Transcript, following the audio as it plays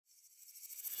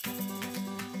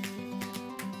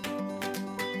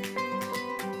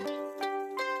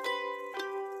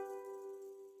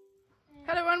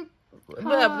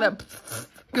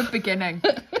Good beginning.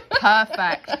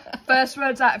 Perfect. First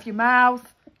words out of your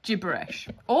mouth, gibberish.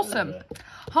 Awesome.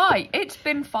 Hi, it's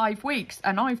been 5 weeks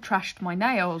and I've trashed my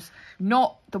nails.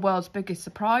 Not the world's biggest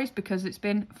surprise because it's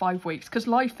been 5 weeks because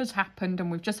life has happened and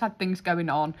we've just had things going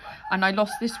on. And I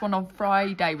lost this one on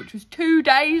Friday, which was 2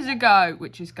 days ago,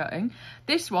 which is gutting.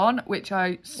 This one, which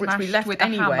I smashed with a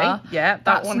hammer. Yeah,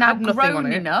 that's one now had nothing grown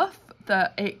on it. enough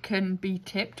that it can be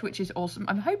tipped, which is awesome.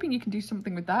 I'm hoping you can do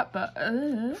something with that, but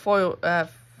Foils?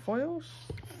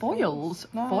 foils?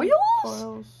 No.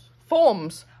 Foils?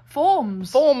 Forms.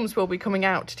 Forms. Forms will be coming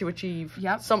out to achieve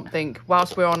Yep. something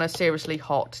whilst we're on a seriously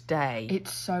hot day.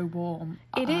 It's so warm.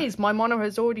 It is. My mono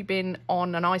has already been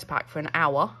on an ice pack for an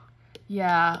hour.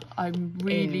 Yeah, I'm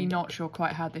really not sure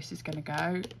quite how this is going to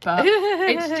go, but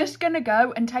it's just going to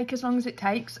go and take as long as it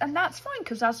takes, and that's fine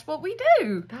because that's what we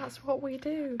do. That's what we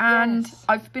do. And yes.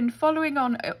 I've been following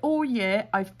on all year.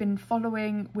 I've been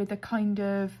following with a kind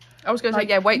of I was going to say,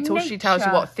 yeah, wait till she tells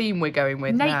you what theme we're going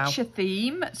with now. Nature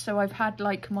theme. So I've had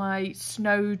like my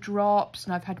snowdrops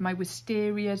and I've had my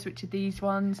wisterias, which are these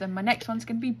ones, and my next one's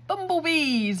going to be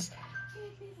bumblebees.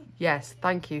 Yes,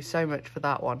 thank you so much for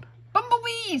that one.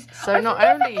 Bumblebees! So I've not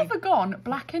never only ever gone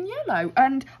black and yellow,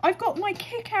 and I've got my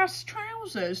kick-ass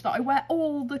trousers that I wear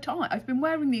all the time. I've been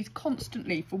wearing these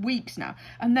constantly for weeks now,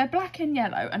 and they're black and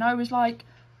yellow, and I was like,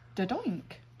 da-doink.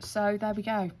 So there we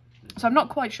go. So I'm not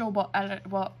quite sure what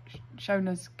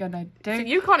Shona's gonna do. So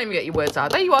you can't even get your words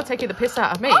out. There you are taking the piss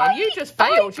out of me, and you just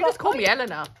failed. You just called me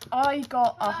Eleanor. I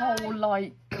got a whole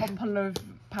like couple of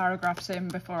paragraphs in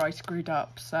before I screwed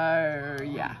up, so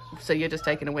yeah. So you're just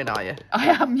taking a win, are you? I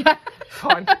am, yeah.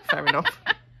 Fine, fair enough.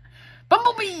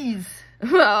 Bumblebees!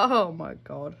 Oh my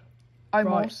god. I'm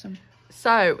Right. awesome.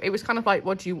 So it was kind of like,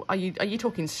 are you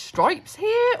talking stripes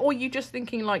here, or are you just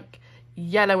thinking like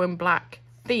yellow and black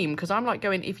theme? Because I'm like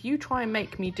going, if you try and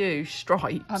make me do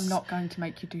stripes, I'm not going to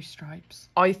make you do stripes.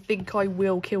 I think I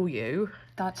will kill you.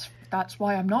 That's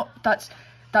why I'm not.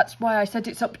 That's why I said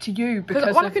it's up to you,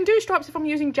 because I can do stripes if I'm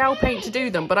using gel paint to do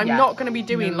them, but I'm Yeah. not going to be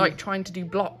doing like trying to do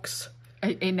blocks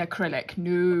in acrylic.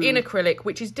 No. in acrylic,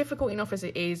 which is difficult enough as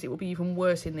it is. It will be even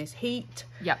worse in this heat.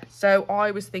 Yep. So I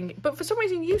was thinking, but for some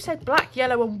reason you said black,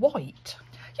 yellow, and white.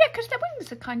 Yeah, because their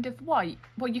wings are kind of white.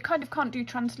 Well, you kind of can't do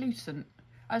translucent.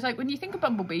 I was like, when you think of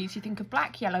bumblebees, you think of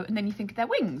black, yellow, and then you think of their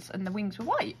wings, and the wings were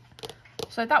white.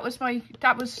 So that was my.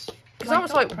 Because I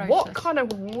was like, what kind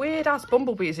of weird ass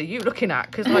bumblebees are you looking at?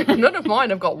 Because like none of mine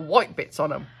have got white bits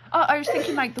on them. Oh, I was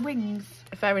thinking like the wings.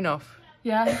 Fair enough.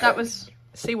 Yeah, that was.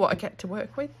 See what I get to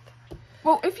work with.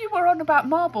 Well, if you were on about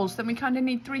marbles, then we kind of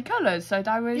need 3 colours. So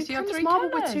that was your 3 marble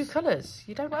colours. with 2 colours.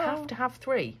 You don't have to have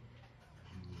 3.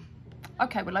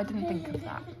 Okay, well, I didn't think of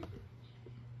that.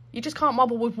 You just can't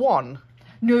marble with 1.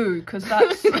 No, because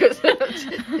that's that's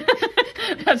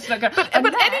not good. But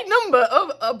any number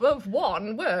above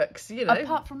 1 works, you know.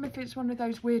 Apart from if it's one of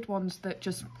those weird ones that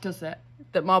just does it.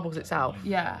 That marbles itself.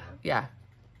 Yeah. Yeah.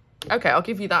 Okay, I'll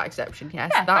give you that exception.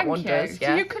 Yes, Yeah, that one you. does. Yeah.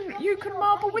 So you can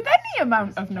marble with any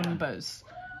amount of numbers.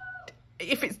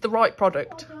 If it's the right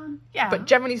product. Yeah. But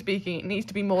generally speaking, it needs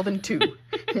to be more than 2.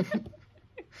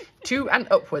 2 and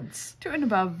upwards. 2 and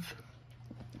above.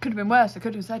 Could have been worse. I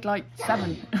could have said like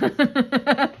 7.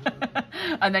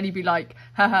 And then you'd be like,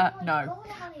 haha, no.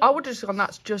 I would have just gone,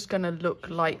 that's just going to look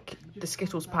like the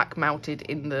Skittles pack melted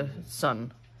in the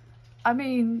sun. I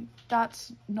mean,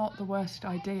 that's not the worst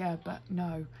idea, but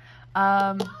no.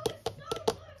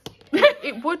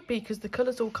 It would be because the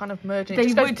colours all kind of merge and They it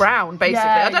just goes would. brown, basically.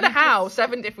 Yeah, I don't know you how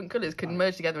 7 different colours can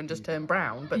merge together and just turn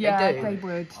brown, but yeah, they do. they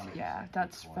would. Yeah,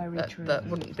 that's very true. That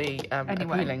wouldn't be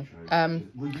Anyway. appealing.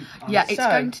 Yeah, it's So-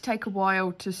 going to take a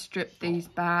while to strip these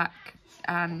back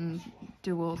and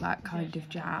do all that kind of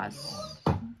jazz.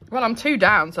 Well, I'm 2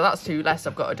 down, so that's 2 less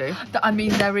I've got to do. I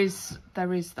mean, there is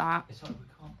that,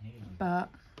 but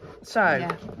So,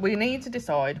 Yeah. we need to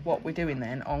decide what we're doing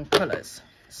then on colours.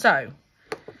 So,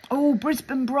 oh,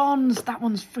 Brisbane bronze, that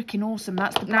one's freaking awesome.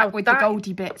 That's the black Now with that- the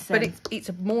goldy bits in. but it's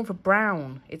more of a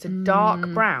brown. It's a dark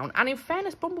brown. And in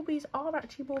fairness, bumblebees are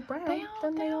actually more brown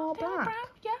than they are black. brown,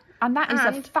 yeah. And that is a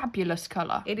And- fabulous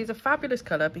colour. It is a fabulous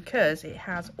colour because it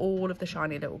has all of the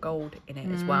shiny little gold in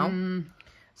it as well.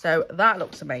 So that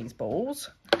looks amazeballs.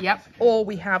 Yep. Or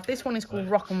we have, this one is called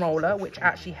Rock and Roller, which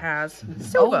actually has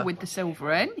silver, Oh, with the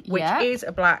silver in. which yeah. is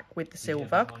a black with the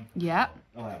silver. Yeah.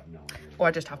 Or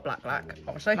I just have black,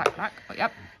 obviously. Black.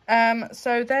 Yep.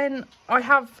 So then I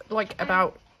have like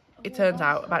about, it turns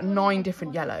out, about 9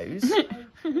 different yellows.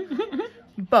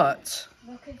 But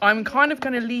I'm kind of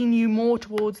going to lean you more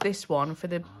towards this one for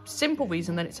the simple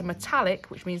reason that it's a metallic,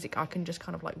 which means I can just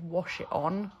kind of like wash it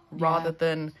on rather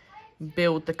than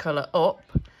build the colour up.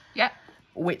 Yep.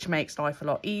 which makes life a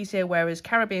lot easier, whereas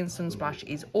Caribbean Sunsplash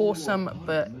is awesome,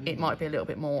 but it might be a little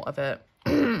bit more of a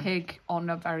pig on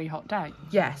a very hot day.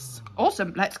 Yes.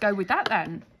 Awesome. Let's go with that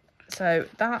then. So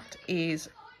that is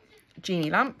Genie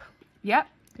Lamp. Yep.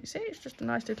 You see, it's just a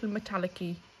nice little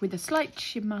metallic-y. With a slight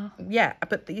shimmer. Yeah,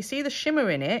 but you see the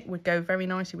shimmer in it would go very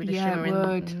nicely with the shimmer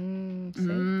in.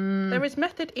 Would. There is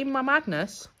method in my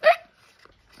madness.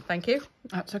 Thank you.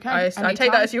 That's okay. I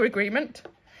take that as your agreement.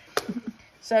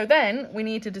 So then we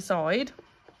need to decide,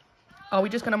 are we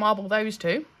just going to marble those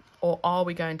two, or are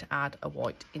we going to add a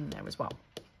white in there as well?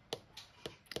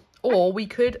 Or we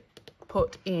could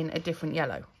put in a different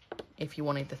yellow if you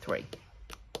wanted the 3.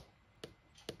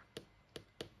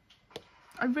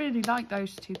 I really like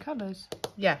those 2 colours.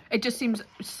 Yeah. It just seems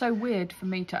so weird for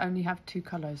me to only have 2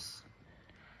 colours.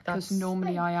 Because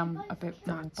normally I am a bit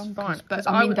more bonkers. Fine. But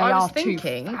I mean, they I are was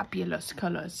thinking, 2 fabulous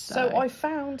colours. So I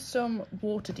found some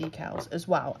water decals as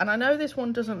well. And I know this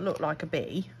one doesn't look like a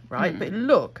bee, right? But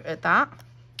look at that.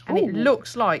 And it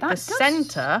looks like the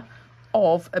centre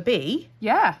of a bee.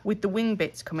 Yeah. With the wing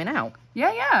bits coming out.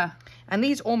 Yeah, yeah. And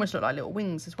these almost look like little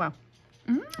wings as well.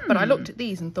 But I looked at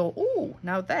these and thought, oh,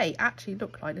 now they actually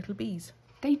look like little bees.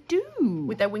 They do.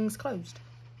 With their wings closed.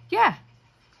 Yeah.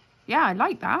 Yeah, I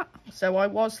like that. So I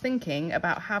was thinking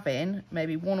about having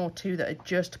maybe 1 or 2 that are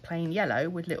just plain yellow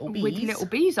with little bees. With little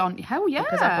bees on. Hell yeah.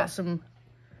 Because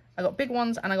I got big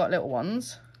ones and I got little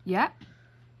ones. Yeah.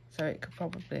 So it could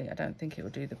probably, I don't think it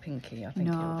will do the pinky. I think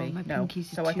it will be. My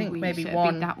pinkies So are I think too maybe weak, so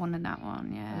one. that one and that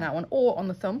one, yeah. And that one. Or on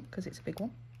the thumb, because it's a big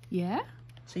one. Yeah.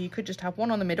 So you could just have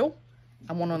one on the middle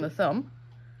and one on the thumb.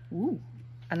 Ooh.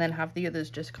 And then have the others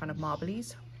just kind of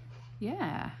marblies.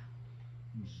 Yeah.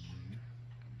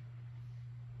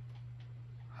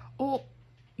 Or,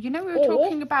 you know, we were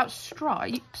talking about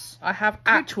stripes. I have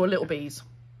actual little bees.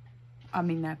 I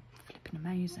mean, they're flipping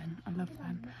amazing. I love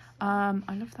them.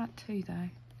 I love that too, though.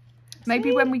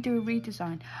 Maybe when we do a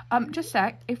redesign. Just a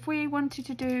sec. If we wanted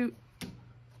to do,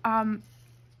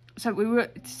 so we were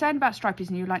saying about stripies,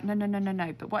 and you were like,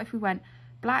 no. But what if we went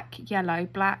black, yellow,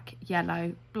 black,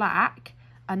 yellow, black,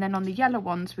 and then on the yellow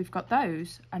ones we've got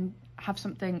those, and have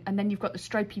something, and then you've got the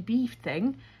stripy bee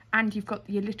thing, and you've got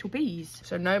your little bees.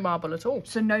 So no marble at all.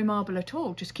 So no marble at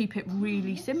all. Just keep it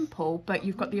really simple, but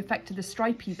you've got the effect of the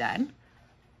stripy then.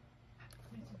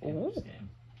 Oh.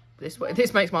 This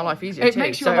makes my life easier It too.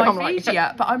 makes your life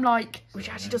easier, but I'm like... Which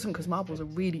actually doesn't, because marbles are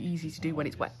really easy to do when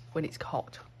it's wet, when it's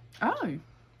hot. Oh,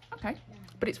 okay.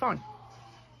 But it's fine.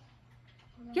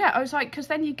 Yeah, I was like, because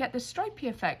then you get the stripy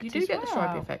effect. You do get the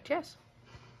stripy effect, yes.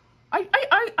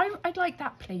 I'd like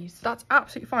that, please. That's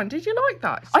absolutely fine. Did you like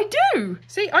that? I do.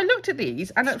 See, I looked at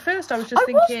these, and at first I was just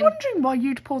thinking... I was wondering why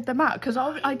you'd pulled them out, because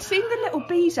I'd seen the little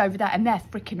bees over there, and they're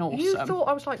freaking awesome. You thought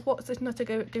I was like, what's this nutter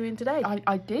doing today?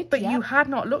 I did, but you had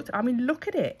not looked. I mean, look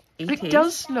at it. It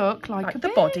does look like a the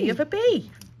bee. body of a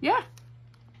bee. Yeah.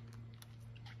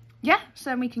 Yeah,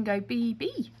 so then we can go bee.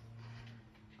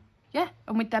 Yeah,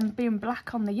 and with them being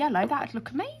black on the yellow, that'd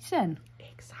look amazing.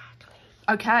 Exactly.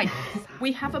 Okay,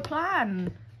 we have a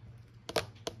plan.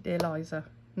 Dear Liza.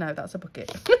 No, that's a bucket.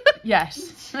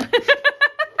 Yes.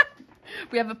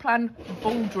 We have a plan,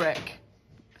 Baldric.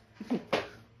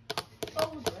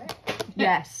 Baldric?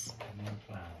 Yes.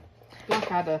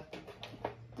 Blackadder.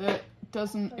 That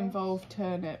doesn't involve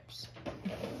turnips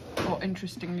or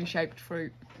interestingly shaped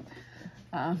fruit.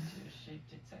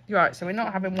 Right, so we're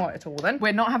not having white at all then?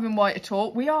 We're not having white at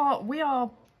all. We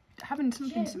are having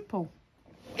something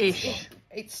simple-ish.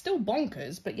 It's still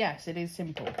bonkers, but yes, it is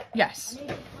simple. Yes.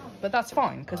 But that's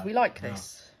fine, because we like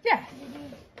this. Yeah.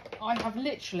 I have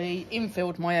literally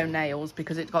infilled my own nails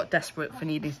because it got desperate for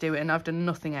needing to do it, and I've done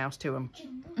nothing else to them.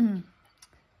 Mm.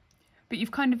 But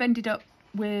you've kind of ended up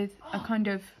with a kind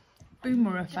of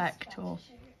boomer effect, or...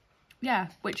 Yeah,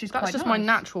 which is quite nice. That's just my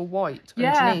natural white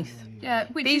underneath. Yeah.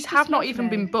 These have not even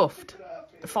been buffed,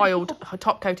 filed,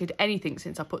 top coated, anything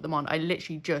since I put them on. I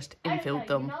literally just infilled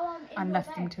them. And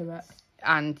left them to it.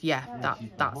 And yeah,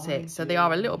 that's it. So they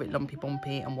are a little bit lumpy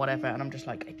bumpy and whatever, and I'm just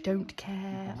like, I don't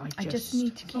care. I just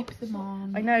need to keep them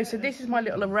on. I know, so this is my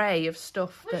little array of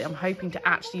stuff that I'm hoping to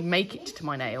actually make it to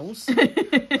my nails.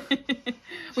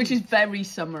 Which is very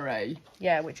summery.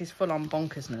 Yeah, which is full on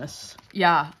bonkersness.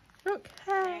 Yeah. Look,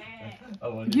 hair.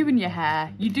 You and your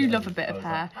hair. You do love a bit of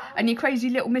hair. And your crazy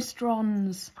little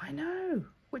mistrons. I know.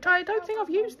 Which I don't think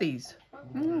I've used these.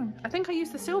 I think I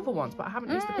used the silver ones, but I haven't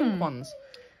used the pink ones.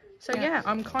 So yeah,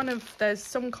 I'm kind of, there's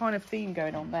some kind of theme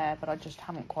going on there, but I just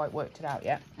haven't quite worked it out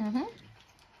yet.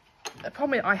 The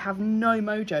problem is I have no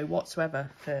mojo whatsoever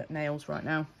for nails right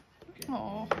now.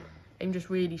 Oh. I'm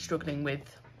just really struggling with...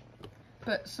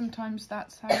 But sometimes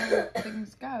that's how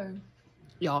things go.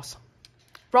 Yes.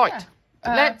 Right.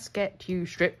 Yeah. Let's get you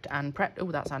stripped and prepped.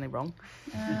 Oh, that sounded wrong.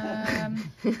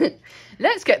 Um,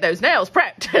 Let's get those nails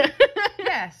prepped.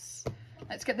 yes.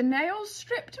 Let's get the nails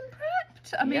stripped and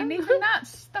prepped. I mean, Yeah. even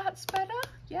that's better.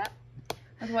 Yeah.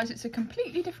 Otherwise, it's a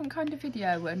completely different kind of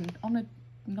video and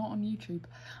not on YouTube.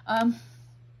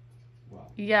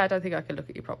 Yeah, I don't think I can look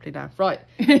at you properly now. Right.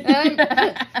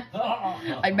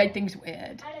 I made things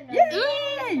weird.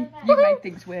 Yay! You made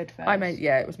things weird first.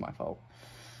 Yeah, it was my fault.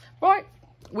 Right.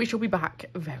 We shall be back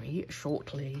very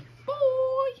shortly.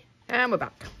 Bye. And we're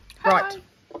back. Hi. Right.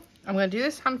 I'm going to do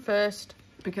this hand first.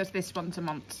 Because this one's a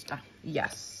monster.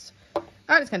 Yes.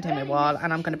 And it's going to take me a while,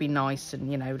 and I'm going to be nice and,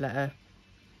 you know, let her...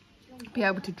 Be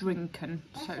able to drink and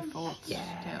so forth.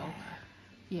 Yeah. Still.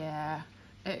 Yeah.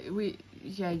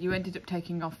 You ended up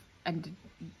taking off.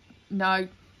 No.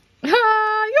 You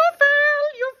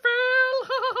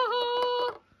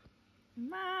fell.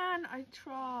 Man, I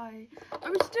try. I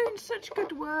was doing such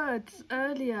good words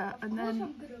earlier, and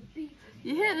then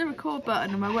you hit the record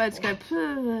button, and my words go.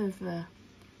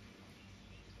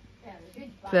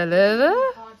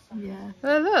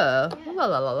 Yeah.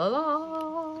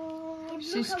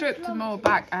 She stripped them all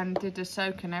back and did a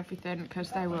soak and everything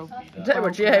because they were. They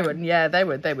were genuine. Yeah, they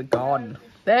were gone.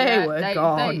 They were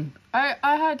gone. I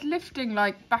had lifting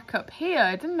like back up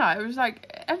here, didn't I? It was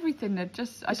like everything had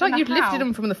just. It's like you'd lifted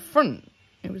them from the front.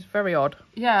 It was very odd.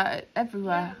 Yeah,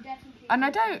 everywhere. And I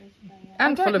don't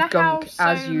Full of know gunk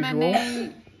how as so usual.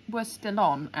 Many were still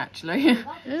on actually,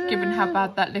 given how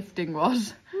bad that lifting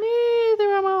was.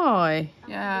 Neither am I.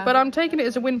 Yeah. But I'm taking it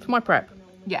as a win for my prep.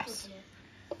 Yes.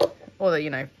 Although, you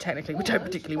know, technically we don't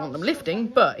particularly want them lifting,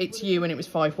 but it's you and it was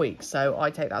 5 weeks, so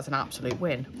I take that as an absolute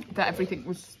win. That everything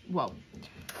was, well,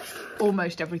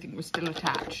 almost everything was still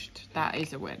attached. That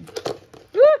is a win.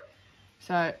 Woo!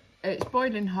 So it's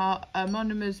boiling hot.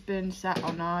 Monomer's been sat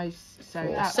on ice, so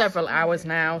For that's several hours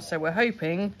now, so we're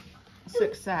hoping.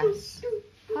 success.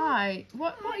 Hi,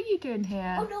 what are you doing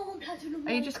here? Oh no, I'm touching the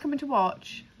Are you just coming to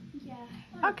watch? Yeah.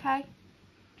 Okay.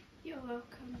 You're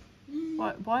welcome.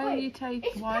 Why are you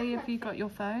taking? Why have you got your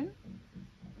phone?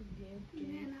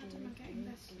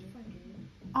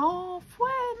 Oh,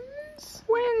 friends.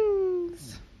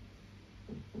 Wins!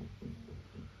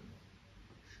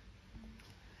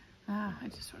 Ah, I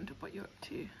just wondered what you're up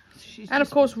to. And of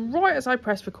course, right as I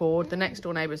press record, the next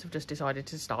door neighbours have just decided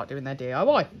to start doing their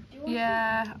DIY.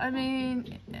 Yeah, I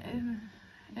mean,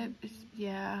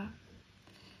 yeah,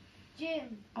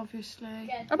 Jim. obviously.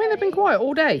 I mean, they've been quiet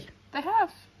all day. They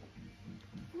have.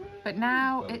 But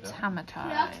now it's hammer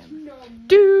time.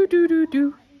 Do, do, do,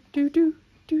 do, do, do,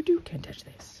 do, do. Can't touch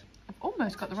this. I've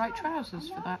almost got the right trousers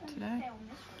for that today.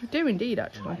 I do indeed,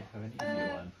 actually.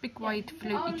 Big white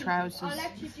floaty trousers. I'll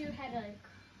let you do headache.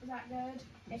 Is that good?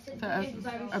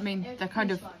 I mean, they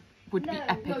kind of would be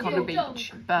epic on a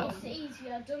beach, but, It's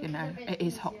easier. Don't you know, give it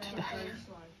is hot today.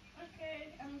 Okay,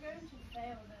 I'm going to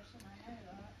fail this and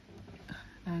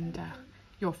I know that. And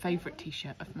your favourite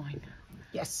t-shirt of mine.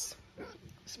 Yes.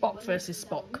 Spock versus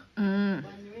Spock. Mm.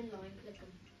 When you're in line, click 'em.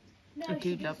 No, I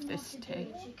do she love doesn't this have to tea. do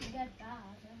it. She can get bad.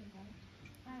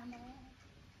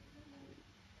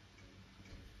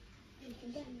 You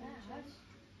can get bad.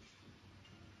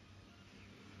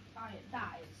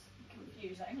 That is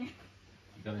confusing.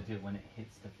 You've got to do it when it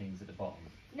hits the things at the bottom.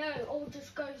 No, or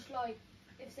just goes like,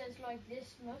 if there's like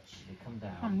this much. They come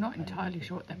down. I'm not and entirely you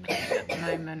sure what they're hit playing at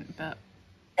the moment, but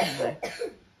you know,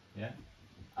 Yeah?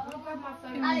 I'll grab my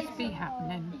phone. it must be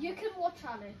happening. You can watch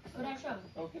Alex. Would I show?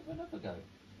 Oh, give her another go.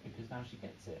 Because now she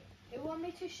gets it. You want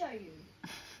me to show you?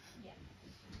 Yeah.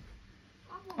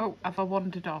 Oh, have I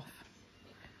wandered off?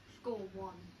 Score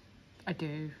 1. I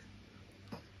do.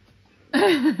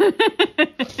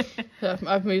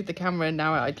 I've moved the camera and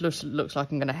now it looks like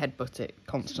I'm going to headbutt it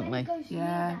constantly.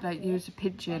 Yeah, like you was a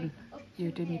pigeon. You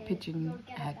were doing your pigeon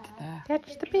head there.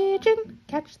 Catch the pigeon,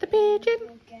 catch the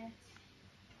pigeon.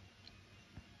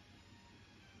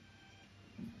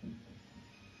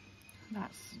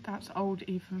 That's old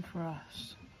even for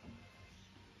us.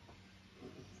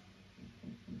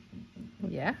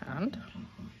 Yeah, and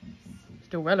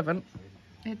still relevant.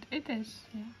 It is,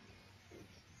 yeah.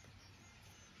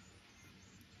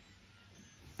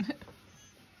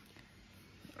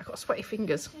 I've got sweaty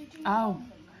fingers. Oh,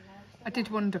 I did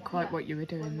wonder quite what you were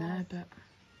doing there, but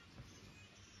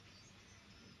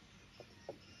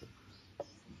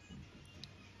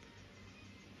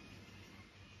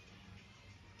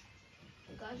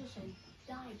The guys are saying,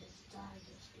 digest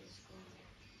is good.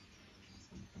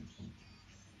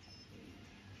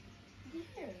 Did you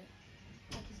hear it?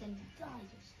 Like he's saying,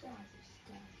 digest is good.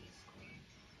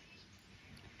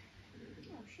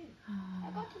 Oh shoot.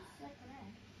 I got to the second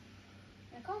egg.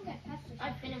 I can't get past this.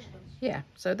 I finished them. Yeah,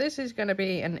 so this is going to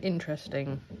be an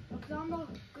interesting Because I'm not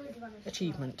good when it's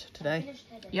achievement I today. finished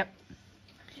it. Yep.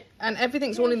 And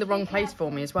everything's all in the wrong place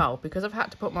for me as well, because I've had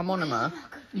to put my monomer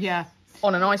Yeah.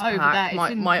 on an ice Over pack. there.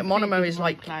 It's in My completely monomer is wrong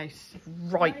like place.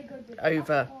 right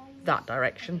over that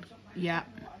direction Yeah.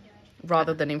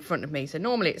 rather than in front of me. So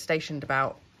normally it's stationed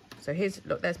about, so here's,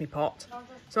 look, there's my pot.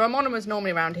 So my monomer's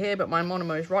normally around here, but my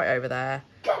monomer is right over there.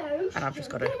 And I've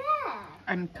just got to,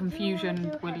 And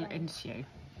confusion will ensue.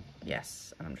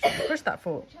 yes, and I'm just going to push that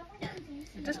forward.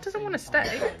 It just doesn't want to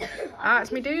stay. Ah,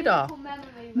 it's me doodah.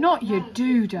 Not your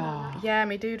doodah. Yeah,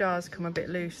 my doodah's come a bit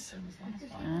loose.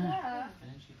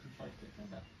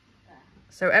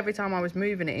 So every time I was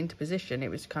moving it into position, it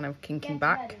was kind of kinking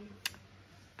back.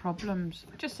 Problems.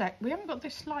 Just a sec. We haven't got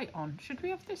this light on. Should we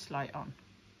have this light on?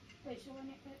 Wait, so when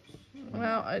it gets...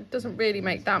 Well, it doesn't really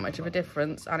make that much of a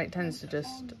difference, and it tends to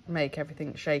just make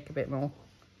everything shake a bit more.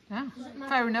 Yeah.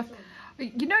 Fair enough.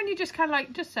 You know, and you just kind of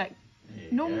like, just a sec.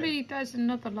 Normally there's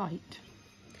another light.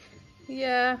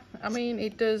 Yeah, I mean,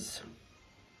 it does.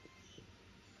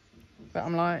 But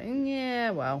I'm like,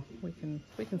 yeah, well, we can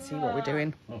see what we're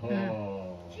doing.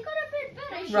 Oh. She got a bit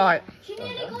better. Right. She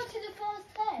nearly got to the first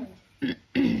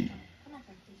stage.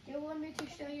 Do you want me to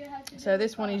show you how to do So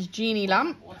this one is Genie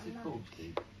Lamp. What's it called,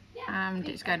 Steve? And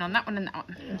it's going on that one and that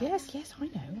one. Yes, I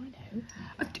know.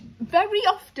 Very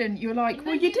often you're like,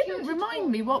 well, you didn't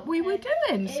remind me what we were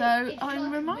doing, so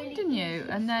I'm reminding you,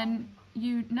 and then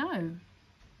you know.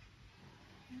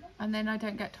 And then I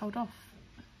don't get told off.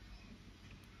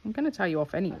 I'm going to tell you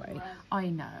off anyway. I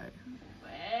know.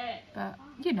 But,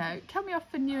 you know, tell me off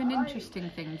for new and interesting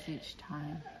things each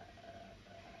time.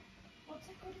 What's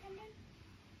it called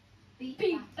again?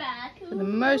 Beat back. But the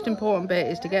most important bit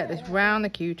is to get this round the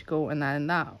cuticle and then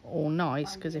that all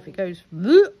nice, because if it goes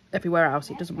everywhere else,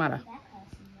 it doesn't matter,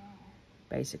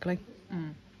 basically.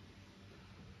 Mm.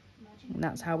 And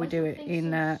that's how we do it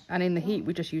in, and in the heat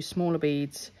we just use smaller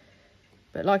beads.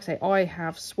 But like I say, I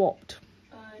have swapped.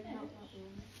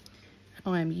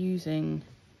 I am using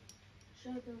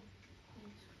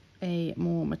a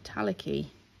more metallic-y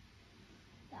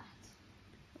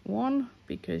one,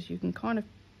 because you can kind of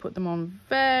put them on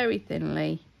very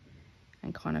thinly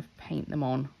and kind of paint them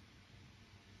on.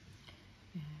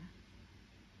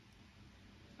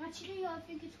 Actually, I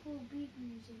think it's called beat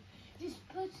music. Just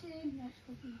put it in that's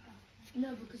called beat back.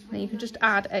 No, because And you can just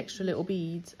add extra little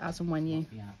beads as and when you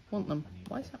want them.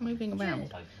 Why is that moving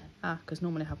around? Ah, because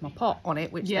normally I have my pot on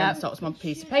it, which then stops my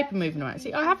piece of paper moving around.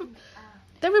 See, I have.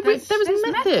 There was There's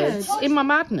methods methods. in my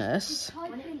madness.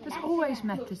 There's always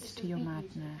methods to your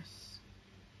madness.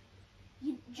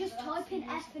 You just type in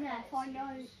F and F. I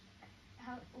know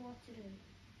how what to do.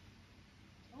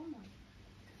 Oh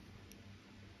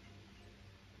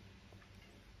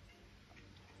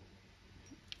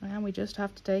my. And we just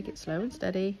have to take it slow and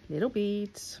steady, little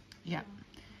beads. Yeah.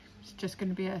 It's just going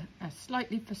to be a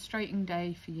slightly frustrating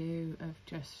day for you of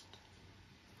just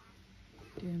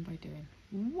doing by doing.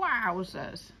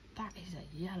 Wowzers. That is a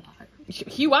yellow.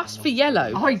 You asked for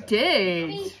yellow. I did.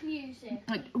 Beat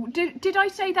music. Did I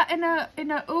say that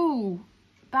in a ooh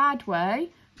bad way?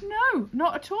 No,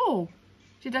 not at all.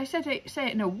 Did I say it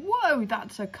in a whoa,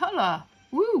 that's a colour.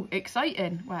 Woo,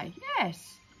 exciting way?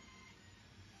 Yes.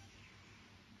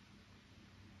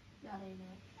 That ain't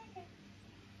it. Okay.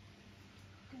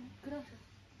 Good answer.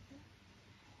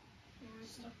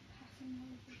 Stop passing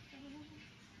over.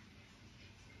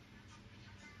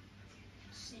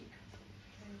 Sick.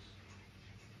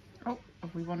 Oh,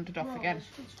 have we wandered off again?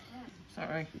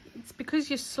 Sorry. It's because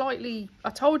you're slightly. I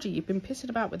told you, you've been pissing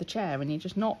about with the chair and you're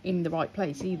just not in the right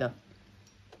place either.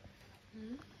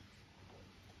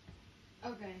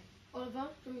 Okay. Oliver, do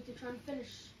you want me to try and finish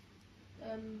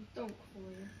dunk for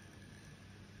you?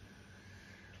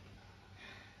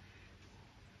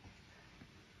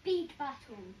 Beat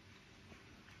battle.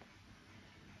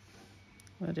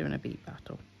 We're doing a beat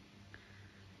battle.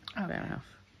 Okay. Fair enough.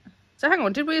 So hang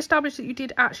on, did we establish that you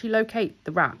did actually locate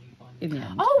the rat in the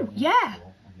end? Oh, yeah.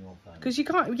 Because you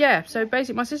can't, yeah, so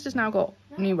basically my sister's now got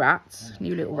new rats,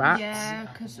 new little rats. Yeah,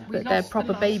 because But they're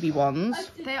proper baby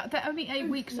ones. They're only 8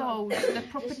 weeks old. They're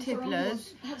proper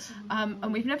tiddlers,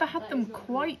 and we've never had them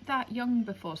quite that young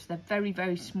before. So they're very,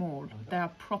 very small. They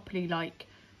are properly like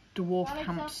dwarf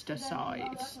hamster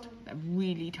sized. They're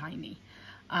really tiny.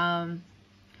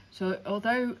 So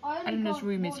although Eleanor's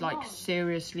room is like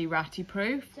seriously ratty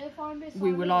proof,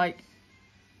 we were like,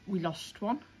 we lost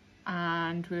one,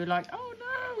 and we were like, oh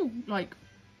no, like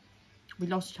we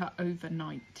lost her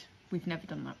overnight. We've never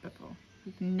done that before.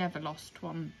 We've never lost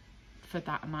one for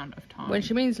that amount of time. When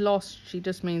she means lost, she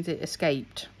just means it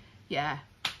escaped. Yeah.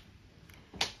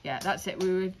 yeah, that's it.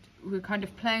 We were kind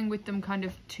of playing with them kind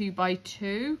of 2 by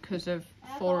 2 because of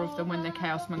 4 of them when they're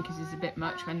chaos monkeys is a bit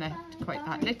much when they're quite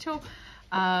that little.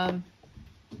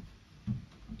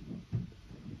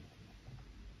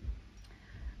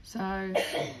 So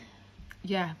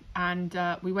yeah, and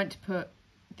we went to put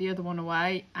the other one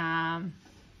away, and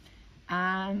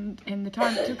in the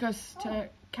time it took us to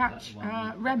catch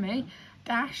Remy,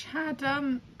 Dash had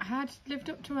lived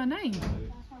up to her name.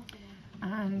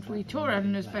 And we tore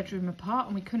Eleanor's bedroom apart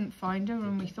and we couldn't find her,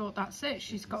 and we thought, that's it,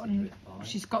 she's gotten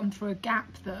through a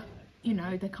gap that, you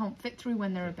know, they can't fit through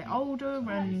when they're a bit older,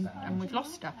 and we've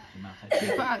lost her. We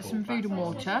put out some food and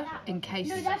water in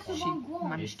case she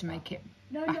managed to make it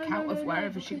back out of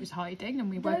wherever she was hiding, and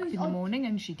we woke up in the morning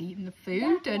and she'd eaten the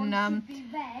food, and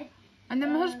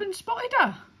then my husband spotted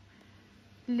her.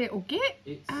 Little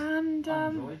git, and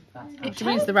Which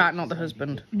means the rat, not the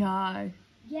husband. No.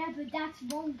 Yeah, but that's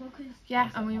wrong because... Yeah,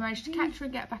 and we managed to catch her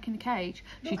and get her back in the cage.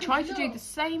 She tried to do the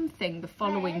same thing the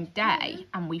following day,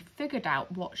 and we figured out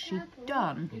what she'd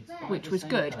done, which was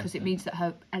good, because it means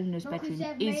that Eleanor's bedroom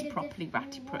is properly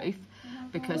ratty-proof,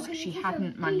 because she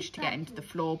hadn't managed to get into the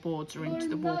floorboards or into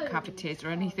the wall cavities or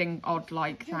anything odd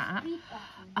like that.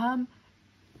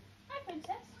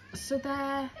 So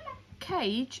their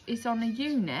cage is on a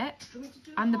unit,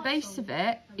 and the base of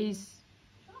it is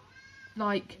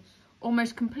like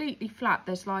almost completely flat.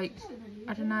 There's like,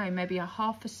 I don't know, maybe a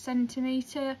 ½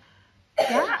 centimetre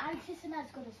gap.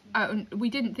 And we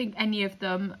didn't think any of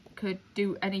them could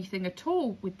do anything at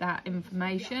all with that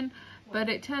information, but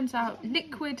it turns out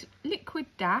liquid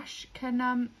Dash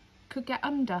could get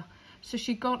under. So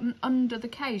she'd gotten under the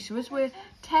cage. So as we're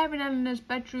tearing Eleanor's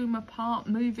bedroom apart,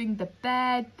 moving the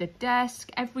bed, the desk,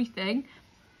 everything,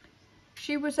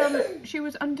 she was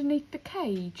underneath the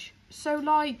cage. So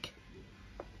like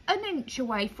an inch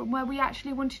away from where we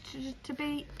actually wanted to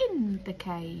be in the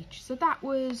cage. So that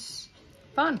was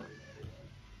fun.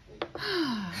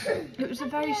 It was a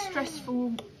very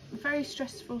stressful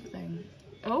thing.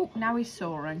 Oh, now he's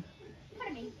soaring.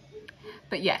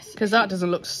 But yes, because that doesn't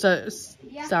look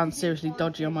sound seriously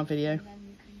dodgy on my video.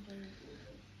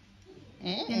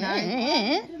 You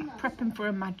know, prepping for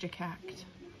a magic act.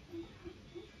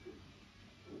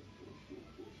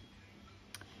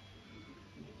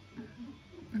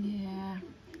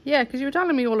 Yeah, because you were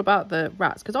telling me all about the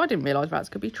rats, because I didn't realise rats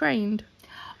could be trained.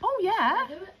 Oh yeah.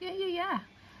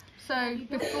 So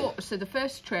the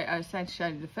first trick I was saying to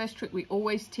Shirley, the first trick we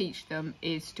always teach them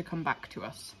is to come back to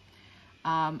us,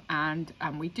 and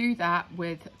we do that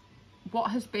with what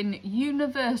has been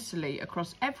universally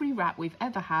across every rat we've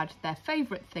ever had their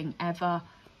favourite thing ever,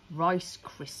 Rice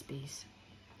Krispies.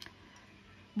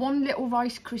 One little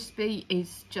Rice Krispie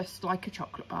is just like a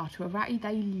chocolate bar to a ratty.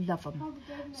 They love them.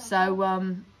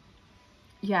 So,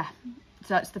 yeah.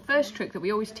 So that's the first trick that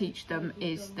we always teach them,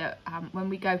 is that when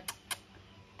we go,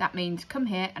 that means come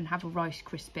here and have a Rice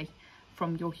Krispie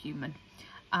from your human.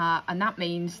 And that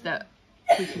means that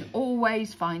we can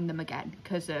always find them again,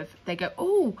 because they go,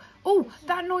 oh,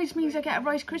 that noise means I get a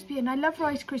Rice Krispie and I love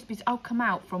Rice Krispies. I'll come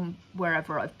out from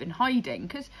wherever I've been hiding,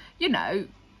 because, you know,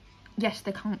 yes,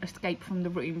 they can't escape from the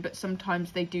room, but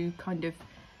sometimes they do kind of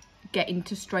get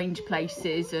into strange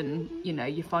places, and, you know,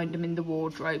 you find them in the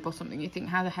wardrobe or something. You think,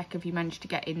 how the heck have you managed to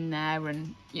get in there?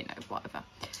 And, you know, whatever.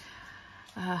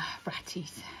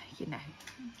 Ratties, you know,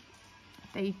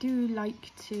 they do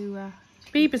like to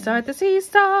be beside the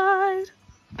seaside.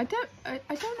 I don't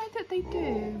know that they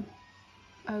do.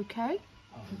 Okay,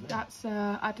 that's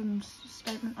Adam's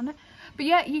statement on it. But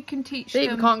yeah, you can teach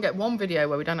them. We can't get one video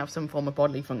where we don't have some form of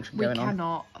bodily function going on. We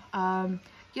cannot.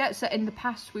 Yeah, so in the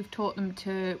past we've taught them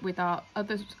to, with our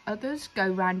others, go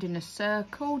round in a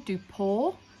circle, do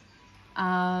paw,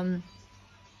 come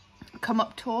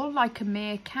up tall like a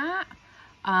meerkat,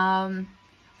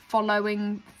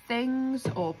 following things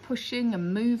or pushing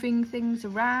and moving things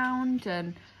around,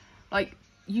 and like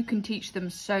you can teach them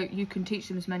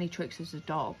as many tricks as a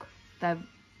dog.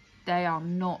 They are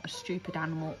not a stupid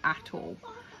animal at all.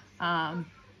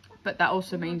 But that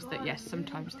also means that, yes,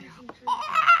 sometimes they are. Oh,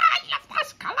 I love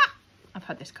this colour. I've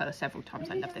had this colour several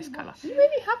times. I love this colour. You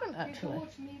really haven't, actually.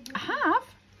 I have.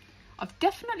 I've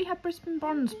definitely had Brisbane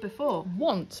Bronze before.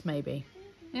 Once, maybe.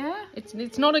 Yeah?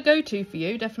 It's not a go-to for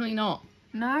you, definitely not.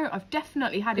 No, I've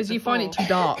definitely had it before. Because you find it too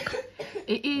dark.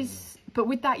 It is, but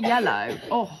with that yellow,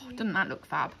 oh, doesn't that look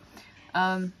fab?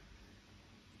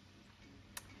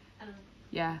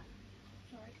 Yeah.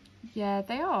 Yeah,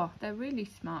 they are. They're really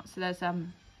smart. So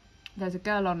there's a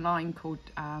girl online called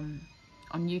on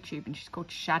YouTube, and she's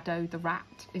called Shadow the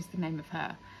Rat is the name of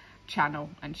her channel,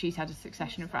 and she's had a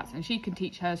succession of rats, and she can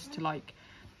teach hers to like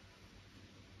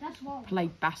That's what. play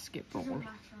basketball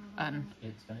and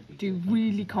It's going to be do good.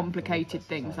 really complicated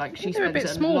things. Like she They're a spends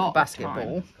bit small lot for of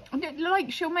basketball. time. And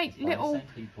like she'll make Well, little some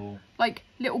people, like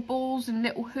little balls and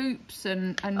little hoops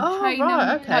and Oh, train right,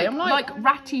 them, okay. I'm like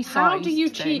ratty size. How do you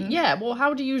achieve? Yeah, well,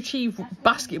 how do you achieve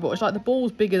basketball? It's like the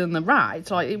ball's bigger than the rat.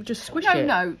 It's like it would just squish it.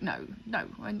 No.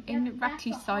 In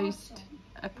ratty sized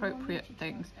appropriate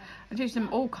things. I teach them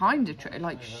all kinds of tricks.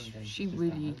 Like she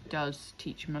really does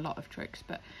teach them a lot of tricks.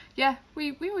 But yeah,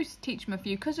 we always teach them a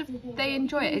few because they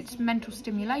enjoy it. It's mental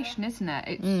stimulation, isn't it?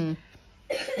 It's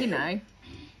you know,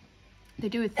 they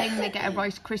do a thing. They get a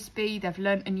Rice Krispie. They've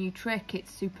learnt a new trick.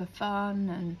 It's super fun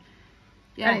and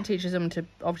yeah. And it teaches them to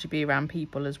obviously be around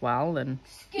people as well. And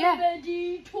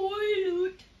Skibidi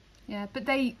toilet. Yeah, but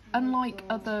they, unlike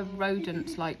other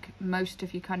rodents, like most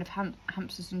of your kind of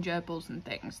hamsters and gerbils and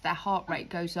things, their heart rate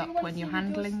goes up when you're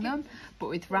handling them. But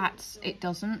with rats, it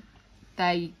doesn't.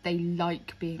 They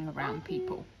like being around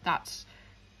people. That's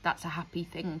a happy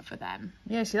thing for them.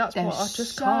 yeah, see, that's They're what I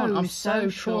just so can't. I'm so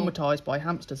social. traumatized by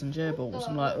hamsters and gerbils.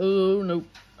 I'm like, oh no,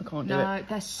 I can't do it. No,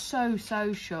 they're so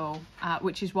social,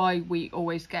 which is why we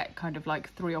always get kind of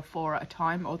like 3 or 4 at a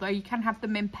time. Although you can have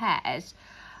them in pairs.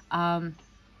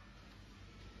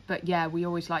 But yeah, we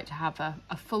always like to have a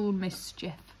full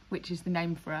mischief, which is the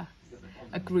name for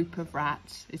a group of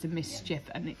rats, is a mischief,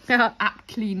 and it's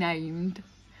aptly named.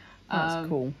 That's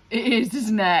cool. It is,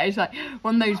 isn't it? It's like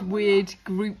one of those weird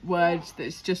group words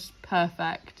that's just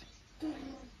perfect.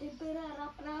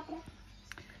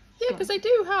 Yeah, because they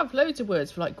do have loads of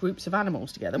words for like groups of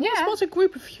animals together. Yeah. What's a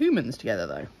group of humans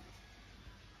together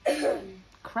though?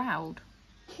 Crowd.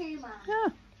 Yeah.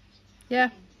 Yeah.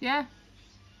 Yeah.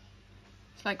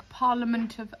 It's like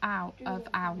Parliament of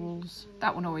Owls.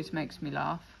 That one always makes me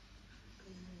laugh.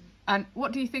 And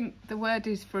what do you think the word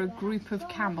is for a group of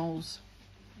camels?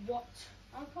 What?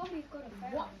 I'm probably got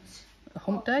a what? A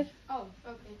hump day? Oh,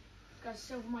 okay. Got a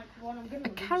silver microphone. I'm gonna A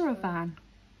caravan.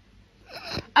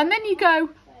 And then you go,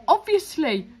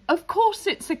 obviously, of course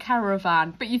it's a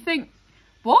caravan. But you think,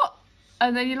 what?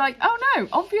 And then you're like, oh no,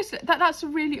 obviously, that's a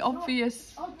really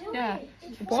obvious, yeah.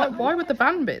 Why with the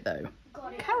van bit though?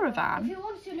 Caravan.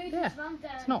 Yeah,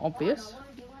 it's not obvious.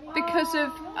 Because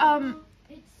of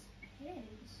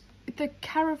the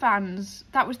caravans,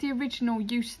 that was the original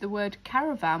use of the word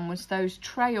caravan, was those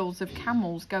trails of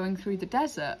camels going through the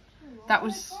desert.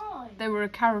 They were a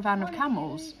caravan of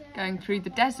camels going through the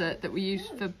desert that we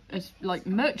used as like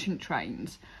merchant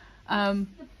trains. And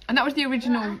that was the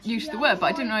original use of the word, but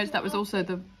I didn't realise that was also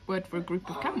the word for a group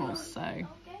of camels, so...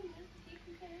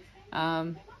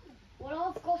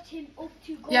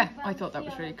 yeah, I thought that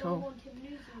was really cool.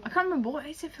 I can't remember, what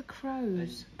is it for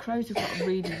crows? Crows have got a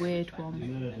really weird one.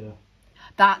 Murder.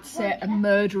 That's it, a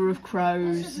murder of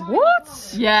crows.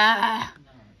 What? Yeah.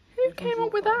 Who came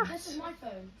up with that? This is my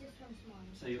phone. This one's mine.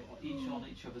 so you're each on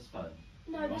each other's phone.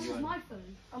 No, this is my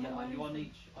phone. I'm Yeah, on my are you own. on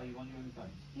each? Are you on your own phones?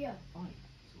 Yeah. Fine,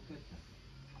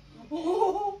 it's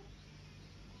all good.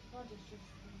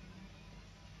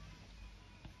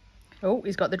 Oh,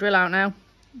 he's got the drill out now.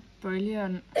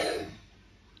 Brilliant.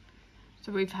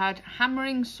 So we've had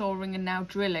hammering, sawing and now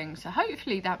drilling. So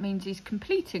hopefully that means he's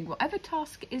completing whatever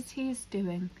task it is he is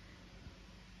doing.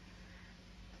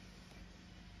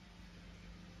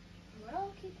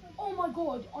 Oh my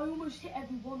god, I almost hit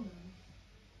every one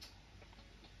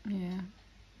of them. Yeah.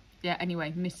 Yeah,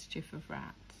 anyway, mischief of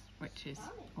rats, which is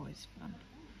always fun.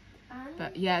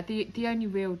 But yeah, the only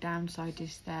real downside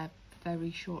is their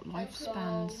very short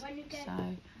lifespans.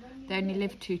 So they only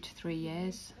live 2 to 3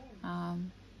 years,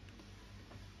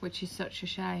 which is such a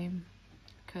shame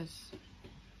because,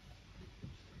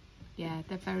 yeah,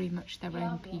 they're very much their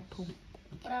own people.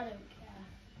 But I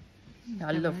don't care.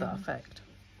 I love that effect.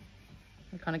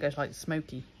 It kind of goes like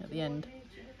smoky at the end.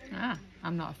 Ah,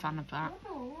 I'm not a fan of that.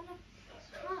 I wanna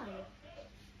try.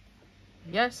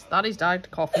 Yes, that is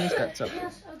Dad coughing his guts up.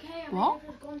 Yes, okay. What?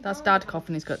 That's Dad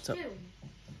coughing his guts up.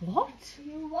 What?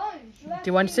 You won't.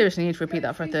 Do I seriously need to repeat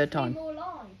that for a third time?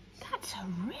 That's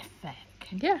horrific.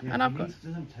 Yeah, Yeah, and I've he got...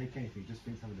 doesn't take anything, he just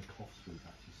thinks having the cough through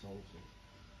actually solves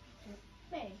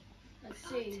it. Me. Let's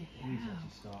see. He needs to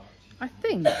actually start. I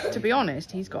think, to be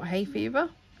honest, he's got hay fever.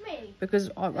 Me.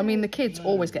 Because, I mean, the kids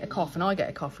always get a cough, and I get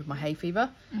a cough with my hay fever.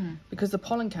 Mm. Because the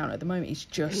pollen count at the moment is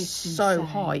just It's so insane.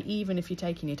 high, even if you're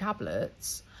taking your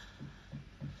tablets.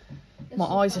 My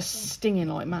eyes are stinging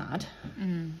like mad.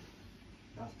 Mm.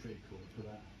 That's pretty cool for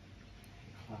that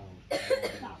cloud.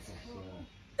 Across,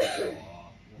 the highway.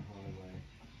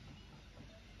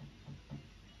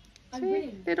 I'm See,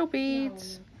 winning. little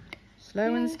beads.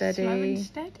 Slow and Yeah, steady. Slow and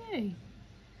steady.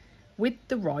 With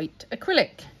the right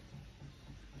acrylic.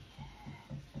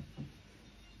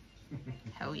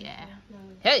 Hell yeah. No.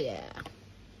 Hell yeah.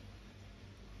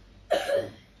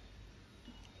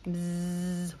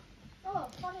 Bzzz. Oh,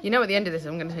 funny. You know, at the end of this,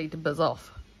 I'm going to tell you to buzz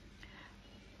off.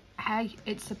 Hey,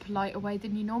 it's a politer way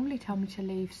than you normally tell me to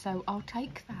leave, so I'll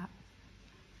take that.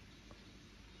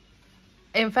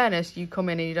 In fairness, you come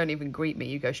in and you don't even greet me.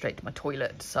 You go straight to my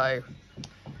toilet, so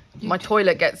my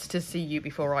toilet gets to see you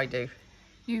before I do.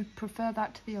 You prefer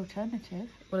that to the alternative?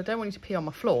 Well, I don't want you to pee on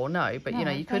my floor, no. But, you know,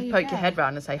 No, you there could you poke go. your head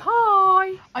round and say,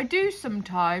 hi. I do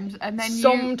sometimes, and then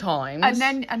Sometimes.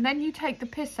 and then you take the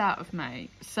piss out of me.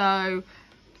 So,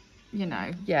 you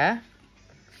know. Yeah.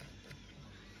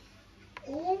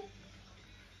 Oh,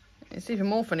 It's even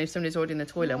more funny if somebody's already in the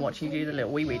toilet and watching you do the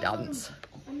little wee-wee dance.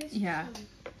 I missed Yeah. one.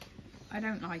 I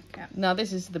don't like it. Now,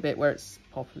 this is the bit where it's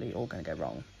probably all going to go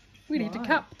wrong. We need to Why?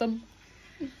 cap them.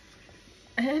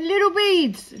 Little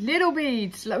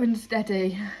beads, slow and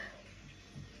steady.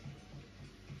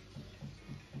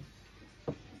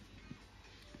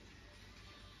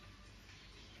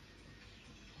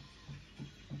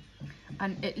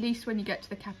 And at least when you get to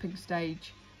the capping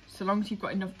stage, so long as you've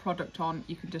got enough product on,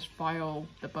 you can just file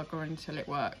the bugger until it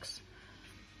works.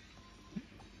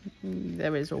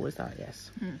 There is always that, yes.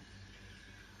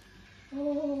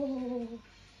 Oh,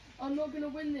 I'm not gonna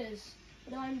win this,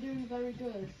 but I'm doing very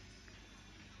good.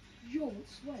 Yo, it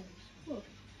sways. Look.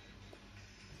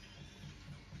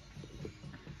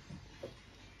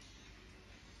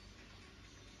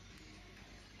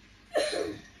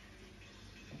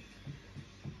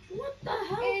 What the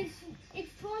hell?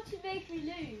 It's trying to make me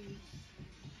lose.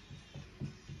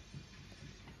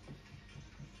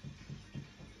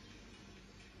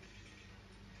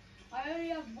 I only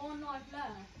have one life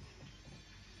left.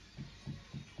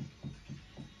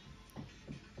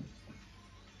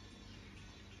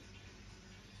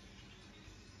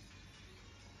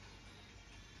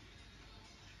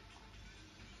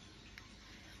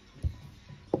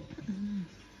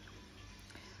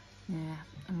 Yeah,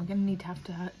 and we're going to have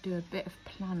to do a bit of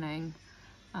planning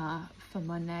for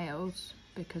my nails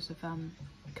because of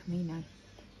Camino,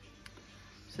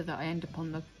 so that I end up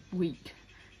on the week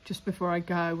just before I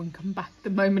go and come back the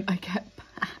moment I get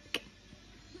back.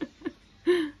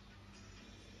 I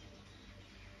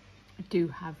do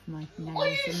have my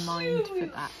nails in mind for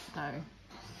that though,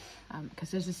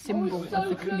 because there's a symbol of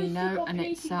the Camino, and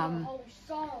it's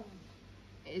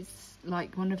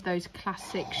like one of those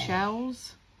classic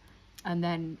shells, and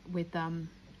then with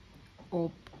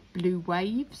or blue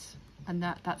waves, and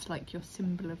that's like your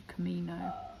symbol of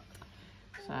Camino.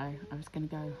 So I was going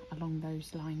to go along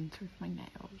those lines with my nails.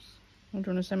 Well, do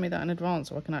you want to send me that in advance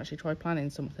so I can actually try planning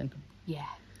something? Yeah.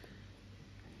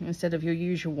 Instead of your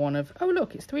usual one of, oh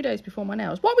look, it's 3 days before my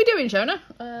nails. What are we doing, Shona?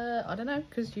 I don't know,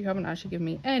 because you haven't actually given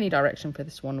me any direction for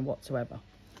this one whatsoever.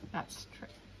 That's true.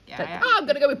 Yeah. Like, I'm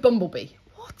going to go with Bumblebee.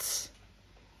 What?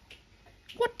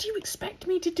 What do you expect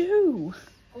me to do?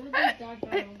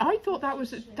 I thought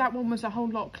that one was a whole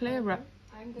lot clearer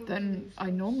than I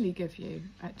normally give you,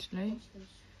 actually.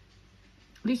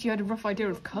 At least you had a rough idea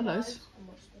of colours.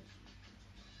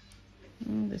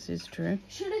 This is true.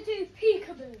 Should I do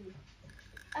peekaboo?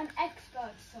 An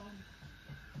expert song.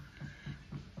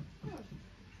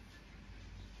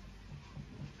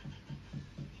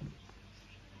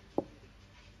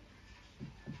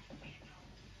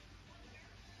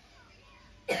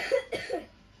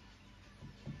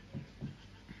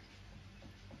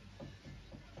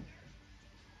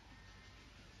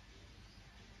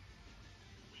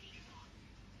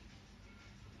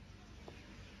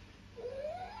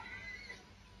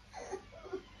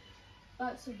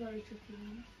 That's a very tricky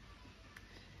one.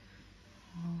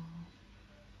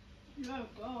 Oh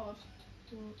God.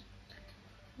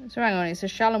 So hang on, it's a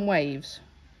Shalom Waves.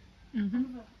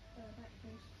 Mm-hmm.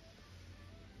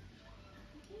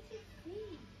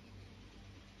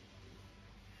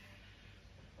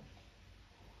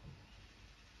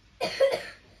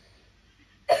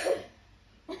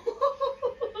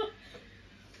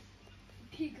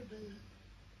 Peekaboo.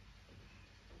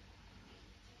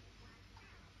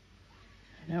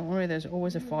 Don't worry, there's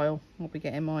always a file. I'll be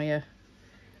getting my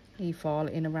e-file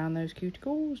in around those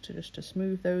cuticles to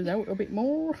smooth those out a bit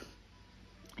more.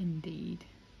 Indeed.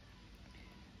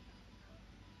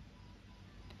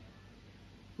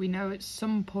 We know at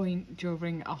some point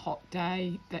during a hot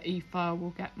day that e-file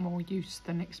will get more use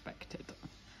than expected.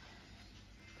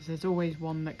 Because there's always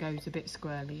one that goes a bit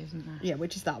squirrely, isn't there? Yeah,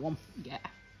 which is that one. Yeah.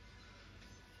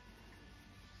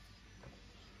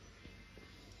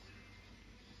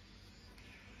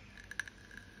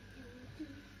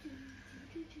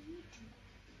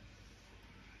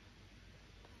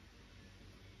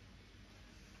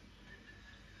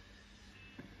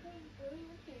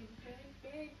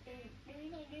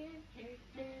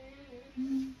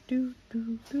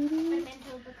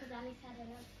 mental because Alice had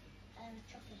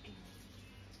a chocolate cake.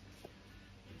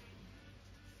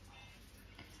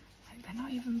 Like, they're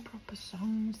not even proper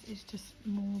songs, it's just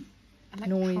more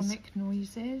electronic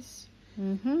noises.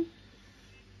 It's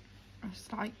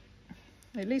like,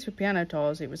 At least with piano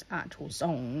tiles, it was actual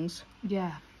songs.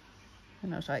 yeah.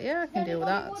 And I was like, yeah, I can deal with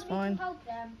that, that's fine. Help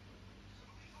them.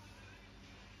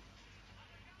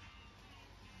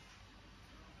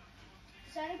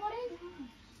 Is anybody?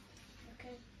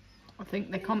 Okay. I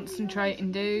think they're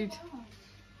concentrating, dude.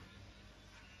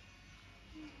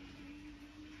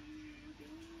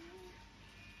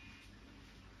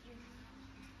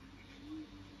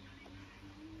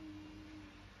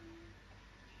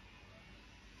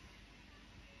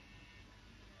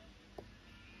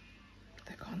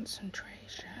 The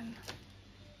concentration.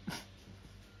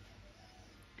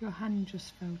 Your hand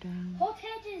just fell down. Hothead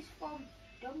is from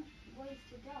Dumb Ways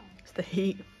to Die. It's the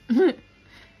heat.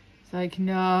 It's like,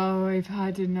 no, I've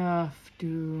had enough.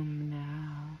 Doom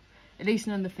now. At least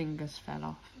none of the fingers fell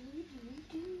off.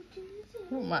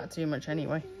 Won't matter too much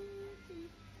anyway.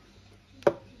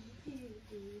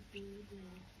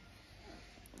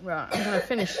 Right, I'm going to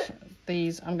finish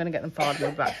these. I'm going to get them filed and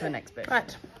move back to the next bit.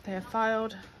 Right, they are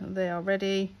filed. They are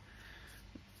ready.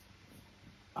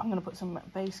 I'm going to put some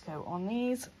base coat on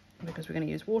these because we're going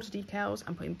to use water decals,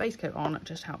 and putting base coat on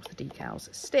just helps the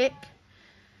decals stick.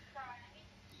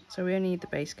 So we only need the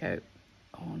base coat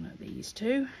on these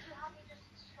two.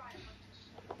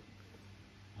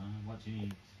 What do you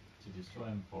need to destroy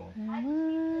them for? That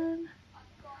one.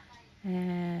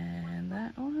 And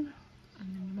that one.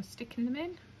 And then we're sticking them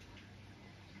in.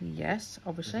 Yes, Does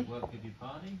obviously. it work with your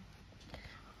party?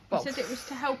 You said it was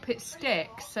to help it stick,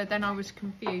 so then I was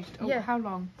confused. Oh, Yeah. how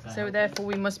long? So therefore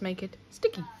we must make it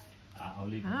sticky. I'll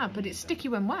leave Ah, them but for it's you sticky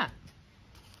when wet.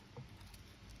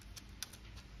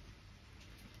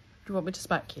 Do you want me to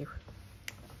smack you?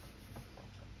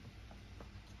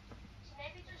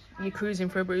 Are you cruising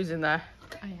for a bruise in there?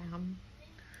 I am.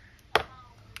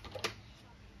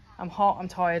 I'm hot, I'm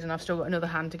tired, and I've still got another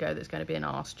hand to go that's going to be an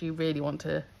arse. Do you really want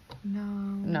to? No.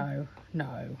 No,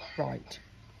 no, right.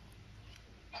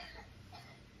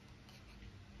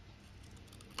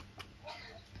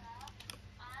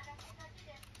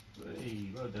 then. Hey,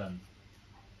 well done.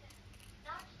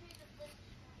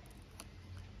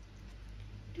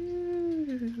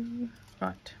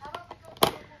 Right.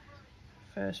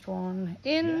 First one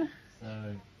in. Yeah,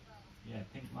 so, yeah,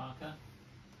 pink marker.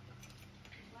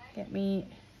 Get me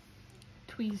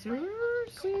Tweezers.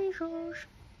 tweezers.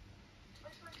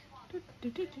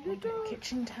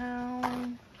 Kitchen towel.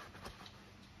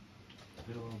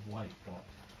 Bit of white dot.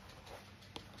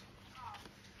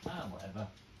 Ah, whatever.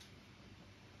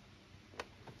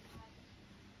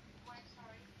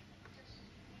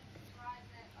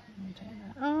 And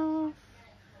take that off.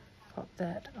 Pop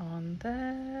that on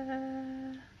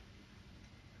there.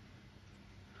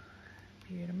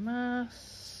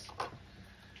 Beautimus.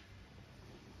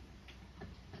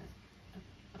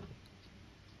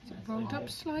 Is it rolled up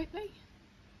slightly?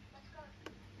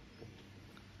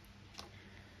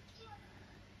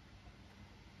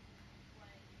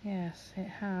 Yes, it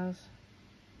has.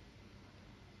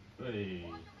 Hey.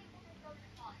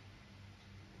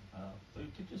 We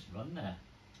could just run there.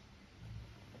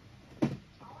 It's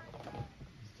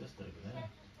just over there.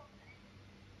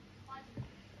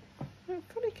 It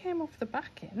fully came off the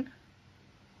backing.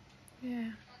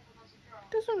 Yeah.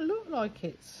 Doesn't look like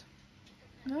it's.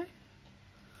 No?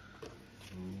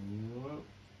 Ooh.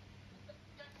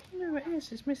 No, it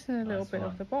is. It's missing a little Nice bit one.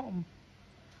 of the bottom.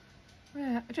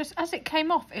 Yeah, just as it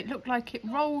came off, it looked like it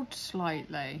rolled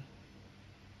slightly.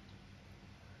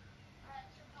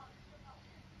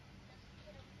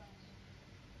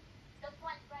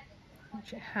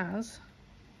 Which it has.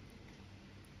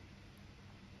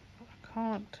 But I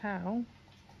can't tell.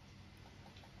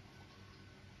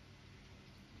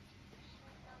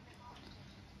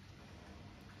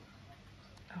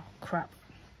 Oh, crap.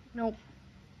 Nope.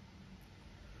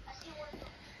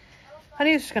 I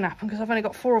knew this was going to happen because I've only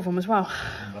got 4 of them as well.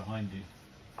 One behind you.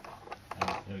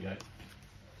 Oh, there we go.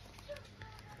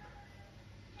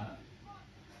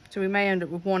 So we may end up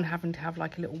with one having to have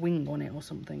like a little wing on it or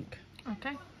something.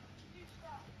 Okay.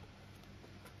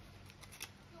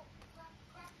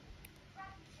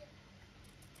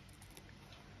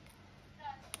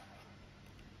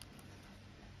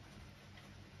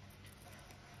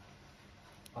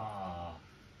 Ah.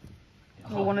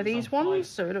 Or one of it's these on ones, five.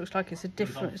 so it looks like it's a on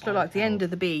different, it's 5 like the end tiles.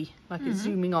 of the bee, like it's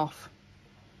zooming off.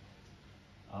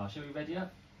 Shall we ready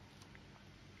up?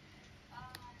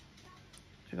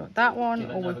 So we've got that one, Give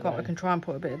it or we've another got, I go. can try and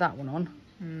put a bit of that one on.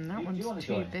 That Do you one's wanna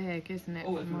too join? big, isn't it,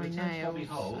 Oh, for if it my returns nails? Bobby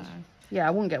Hold. So. Yeah,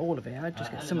 I wouldn't get all of it. I'd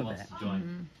just get some of Eleanor it. wants to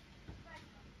join.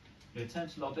 You return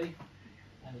to lobby.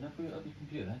 Eleanor, put it up your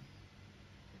computer.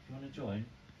 If you want to join.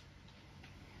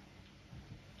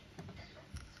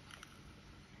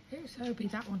 So it'll be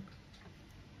that one.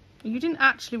 You didn't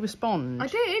actually respond. I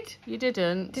did. You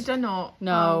didn't. Did I not?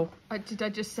 No. Did I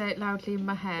just say it loudly in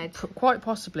my head? Quite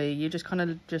possibly. You just kind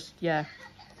of yeah.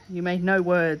 You made no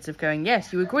words of going,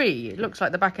 yes, you agree. It looks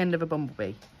like the back end of a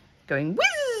bumblebee. Going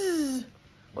whiz!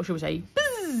 Or should we say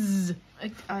buzz?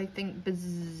 I think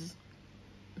buzz.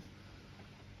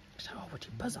 So would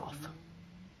you buzz off?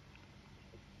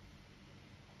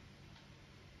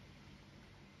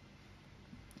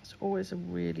 It's always a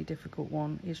really difficult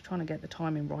one, is trying to get the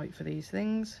timing right for these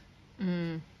things.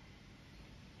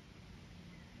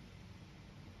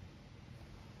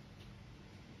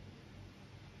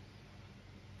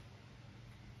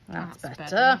 That's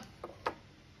better.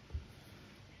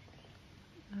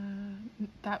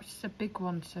 That's a big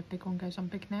one, so big one goes on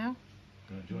big now.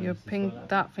 Do you want to join Your us as ping, well,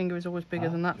 that finger is always bigger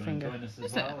than that Do you want to finger. join us as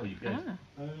Is well, it? or are you good?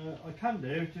 I can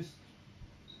do, just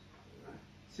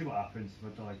see what happens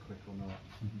if I die quick or not.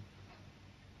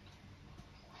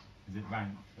 Is it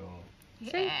ranked or?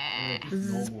 Yeah. Just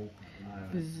normal.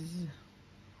 Buzz. Just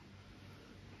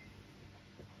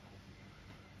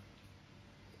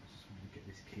want to get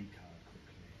this key card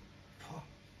quickly.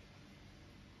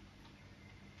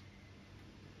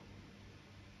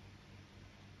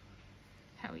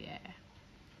 Hell yeah.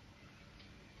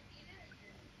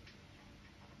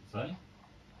 Sorry?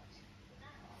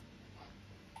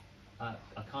 I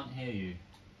can't hear you.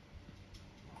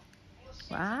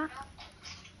 What?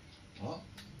 What?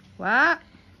 What?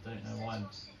 Don't know why.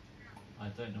 I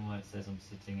don't know why it says I'm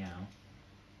sitting out.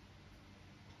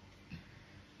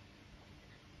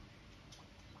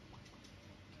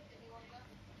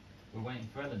 We're waiting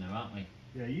for Eleanor, aren't we?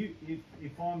 Yeah,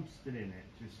 if I'm still in it,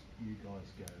 just you guys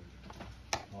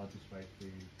go. I'll just wait for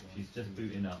you guys. She's just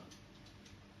booting up.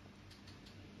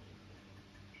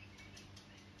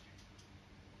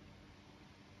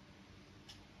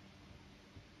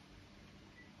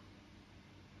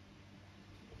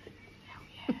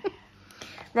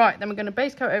 Right, then we're going to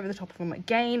base coat over the top of them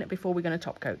again before we're going to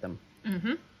top coat them.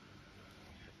 Mm-hmm.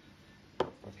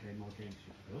 Okay, my game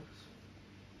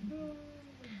should built.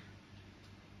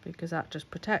 Because that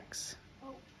just protects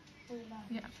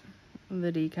Yeah. the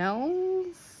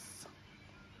decals.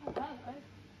 Oh, hello.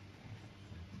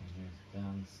 Move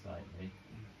down slightly.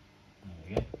 There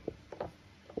we go.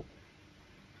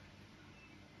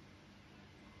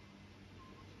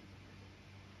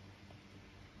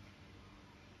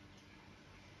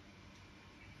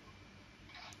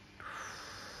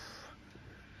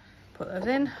 Put those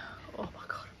in. Oh my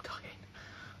god,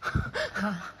 I'm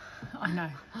dying. I know.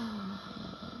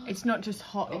 It's not just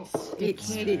hot,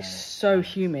 It's so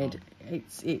humid.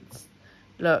 It's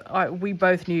look, we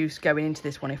both knew going into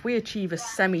this one, if we achieve a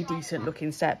semi-decent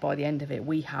looking set by the end of it,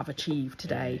 we have achieved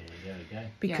today. There we go.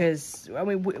 Because, I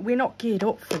mean, we're not geared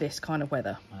up for this kind of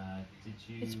weather. Did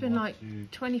you It's been want like to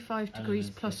 25 degrees Eleanor's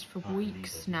plus for partly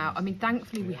weeks leave it now. as I mean,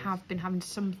 thankfully we field. have been having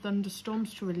some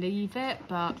thunderstorms to relieve it,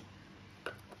 but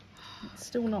It's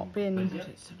still not been... Yep.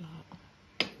 it's a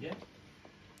lot. Yeah.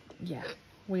 Yeah,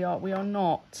 we are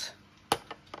not...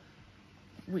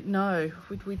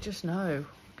 We just know.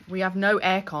 We have no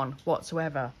aircon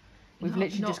whatsoever. We've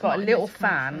literally just got a in little this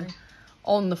fan country.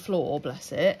 on the floor,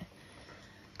 bless it.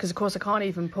 Because, of course, I can't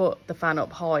even put the fan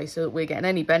up high so that we're getting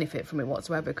any benefit from it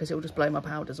whatsoever because it will just blow my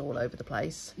powders all over the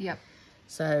place. Yep.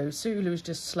 So Sulu's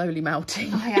just slowly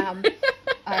melting. I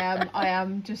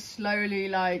am just slowly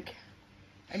like,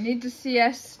 I need the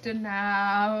siesta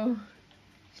now.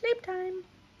 Sleep time.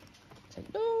 It's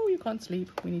like, no, you can't sleep.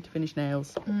 We need to finish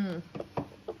nails.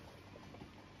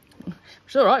 Which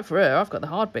is all right for her. I've got the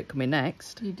hard bit coming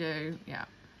next. You do, yeah.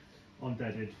 I'm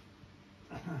deaded.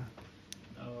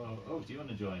 Oh, do you want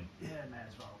to join? Yeah, may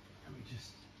as well. Let me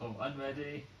just Oh,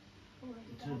 unready.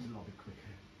 turn to lobby quicker.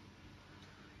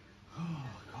 Oh,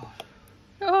 God.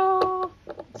 Oh,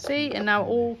 see, and now it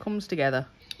all comes together.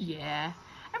 Yeah.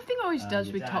 Everything always does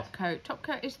your with dad. top coat. Top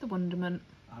coat is the wonderment.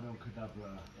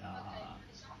 Abracadabra.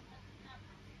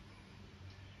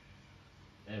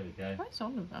 There we go. Where's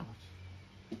Oliver?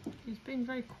 He's being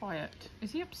very quiet.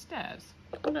 Is he upstairs?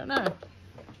 I don't know.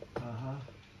 Uh-huh.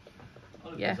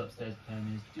 Oliver's Yeah. upstairs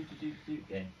playing his doot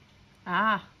game.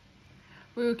 Ah.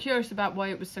 We were curious about why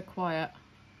it was so quiet.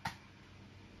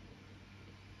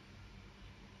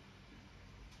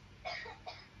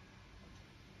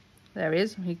 There he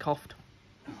is. He coughed.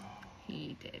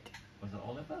 He did. Was it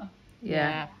Oliver?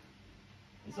 Yeah.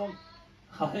 It's on.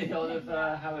 Hi,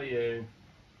 Oliver. How are you?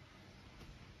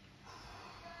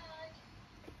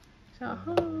 So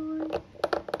hi.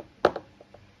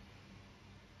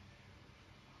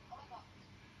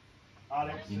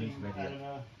 Alex, You need to ready up.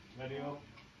 Eleanor, ready up.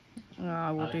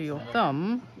 I will do your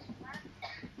thumb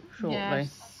shortly.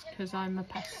 Yes, because I'm a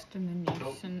pest and a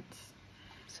nuisance.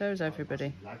 So is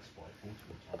everybody. Lag spot,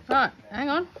 multiple times. Right, hang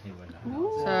on. Here we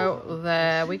go. So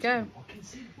there we go.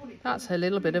 That's a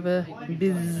little bit of a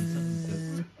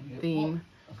biz theme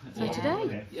for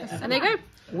today. And there you go.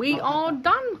 We are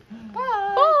done.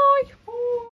 Bye.